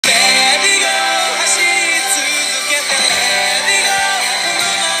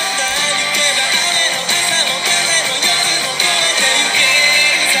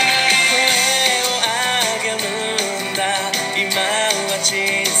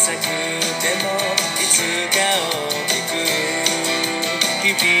さくてもいつか大きく響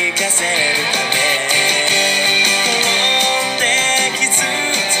かせるため転んで傷つ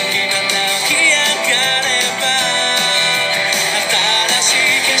きまた起き上がれば新し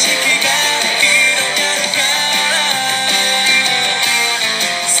い景色が広がるから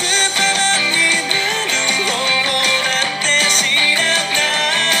スーパーマンになる方法なんて知らない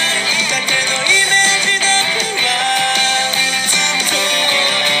だけどイメージだけはずっと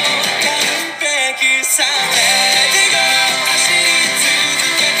完璧さレディゴー走り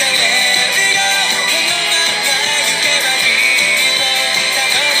続けてレディゴーこのまま行けばきっとた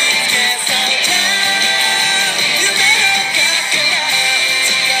どり着けそうじゃ夢のかけら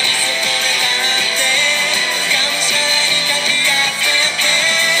つかみ損ねたってがむしゃらにかき合ってって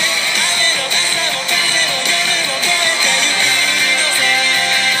雨の朝も風も夜も越えてゆくのさも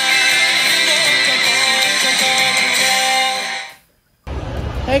っともっと遠くへ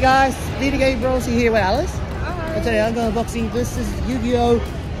Hey guys, Video Game Brawlers here with Alice. And today I'm going to unboxing this is Yu-Gi-Oh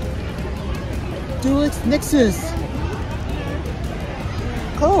Duelist Nexus.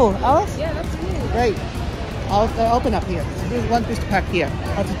 Cool, Alice? Yeah, that's cool. Great. I'll open up here. So there's one booster pack here.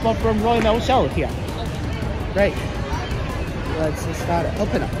 I just bought from Royal Melbourne Show here. Great. Let's just start it.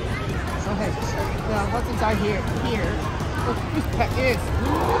 Open up. Okay. Now what's inside here? Here. What the booster pack is?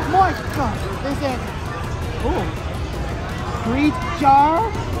 Oh my gosh. There's a Great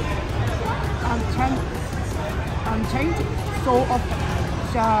jar. Unchained Soul of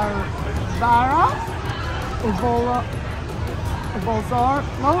Sharvara.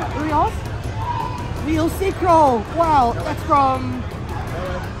 Rios. Real Secro. Wow, that's from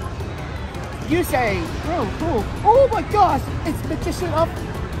Yusei. Oh, cool. Oh my gosh, it's Magician of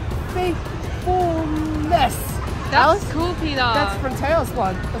Faithfulness. That's cool, Peter. That's from Tails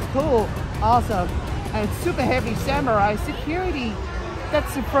one. That's cool. Awesome. And super heavy samurai security.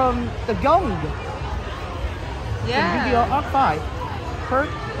 That's from the Gong. Yeah. Yu-Gi-Oh! Arc 5. Kurt,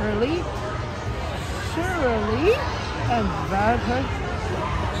 Shirley, and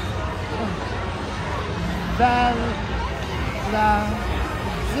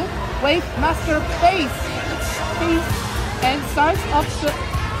Wave Master Face, and Size of the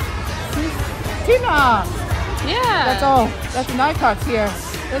Tina. Yeah. That's all. That's the 9 cards here.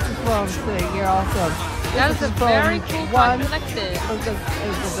 This is from the here also. That is a very cool card collected.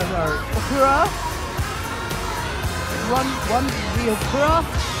 Okura. One the Okura.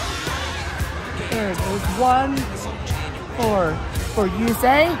 Third is one for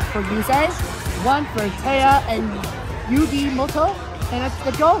Yusei. One for Taya and Yugi Moto. And that's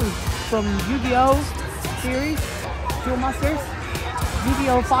the gold from Yu-Gi-Oh! Series, Duel Masters,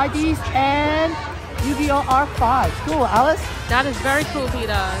 Yu-Gi-Oh! 5Ds, and Yu-Gi-Oh! Arc 5. Cool, Alice? That is very cool,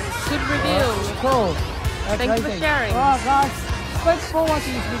 Peter. Good review. Cool. Thank you for sharing. Well, guys, thanks for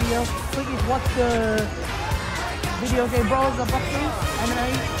watching this video. Please watch the Video Game Brawlers unboxing,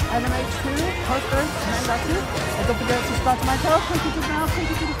 Anime 2, posters, Manga 2. And don't forget to subscribe to my channel. Click it now,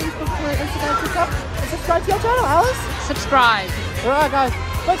 click it to the Facebook, Twitter, Instagram, TikTok. And subscribe to your channel, Alice. Subscribe. Alright, guys.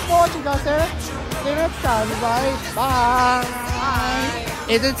 Thanks for watching, guys. See you next time. Bye. Bye.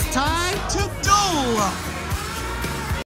 It's time to duel.